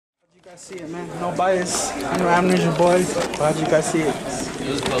guys see it, man? No bias. I'm your boy. How did you guys see it? It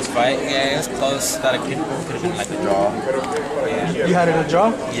was a close fight. Yeah, it was close. Thought it could have been like a draw. Yeah. You had it a draw?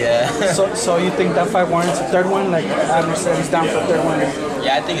 Yeah. So you think that fight warrants a third one? Like Abner said, he's down for a third one.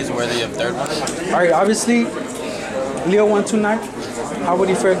 Yeah, I think it's worthy of third one. All right, obviously, Leo won 2 knock. How would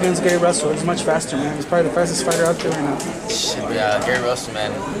he fare against Gary Russell? He's much faster, man. He's probably the fastest fighter out there right now. Yeah, Gary Russell,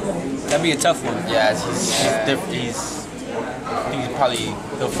 man. That'd be a tough one. Yeah, he's different. I think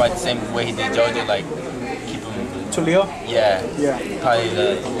he'll fight the same way he did Jojo, like keep him. To Leo? Yeah. Yeah. Probably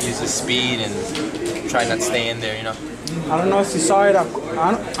use his speed and try not to stay in there, you know. I don't know if you saw it. I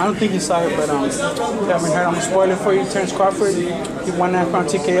don't think you saw it, but you haven't heard. I'm gonna spoil it for you. Terence Crawford, he won that round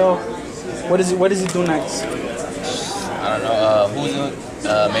TKO. What does he do next? I don't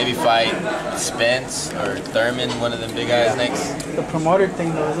know. Maybe fight Spence or Thurman, one of them big guys next. The promoter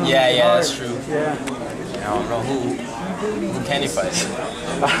thing, though. Isn't Yeah, it? that's true. Yeah. I don't know who can he fight.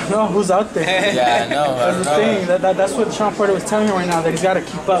 I don't know who's out there. Yeah, I know. That's the thing. That's what Sean Porter was telling me right now, that he's got to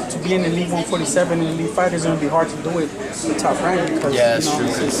keep up to be in the Elite 147, and Elite fighters going to be hard to do it with top rank because yeah, that's true.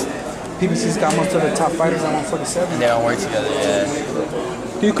 PBC's got most of the top fighters at 147. They don't work together.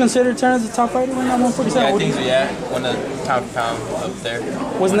 Yeah. Do you consider Terence a top fighter right now at 147? Yeah, I think so. Yeah, one of the pound for pound up there.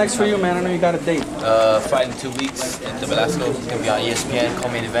 What's next for you, man? I know you got a date. Fight in 2 weeks at the Velasco. It's gonna be on ESPN,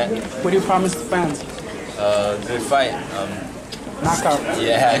 co-main event. What do you promise the fans? Good fight. Knockout.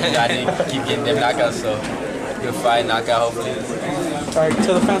 Yeah, I didn't keep getting them knockouts, so good fight, knockout hopefully. All right,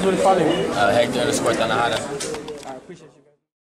 tell the fans where to follow you. Hector _Tanajara.